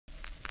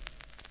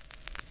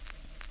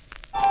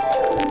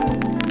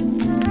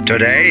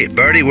Today,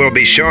 Bertie will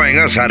be showing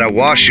us how to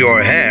wash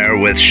your hair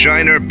with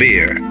Shiner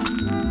beer.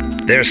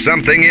 There's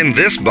something in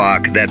this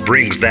bark that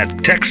brings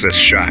that Texas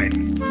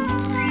shine.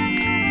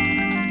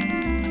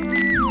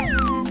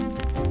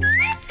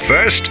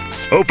 First,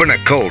 open a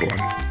cold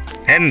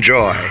one.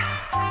 Enjoy.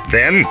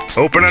 Then,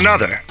 open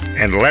another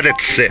and let it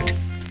sit.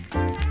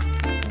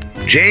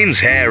 Jane's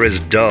hair is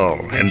dull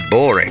and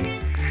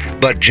boring,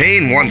 but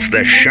Jane wants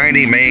the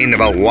shiny mane of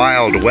a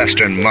wild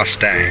western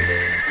Mustang.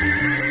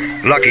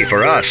 Lucky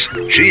for us,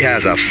 she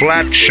has a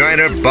flat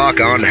Shiner bark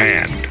on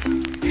hand.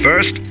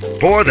 First,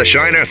 pour the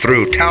Shiner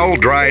through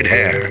towel-dried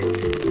hair.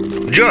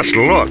 Just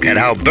look at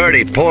how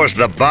Bertie pours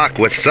the bark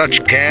with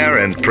such care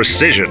and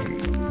precision.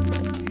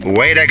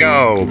 Way to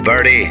go,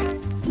 Bertie!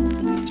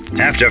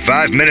 After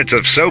 5 minutes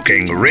of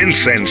soaking,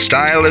 rinse and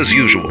style as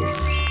usual.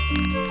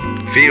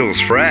 Feels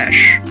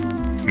fresh.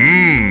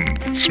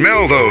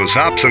 Smell those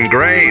hops and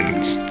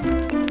grains.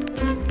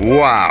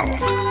 Wow,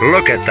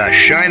 look at the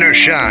Shiner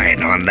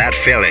shine on that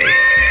filly.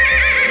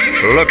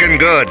 Looking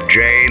good,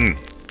 Jane.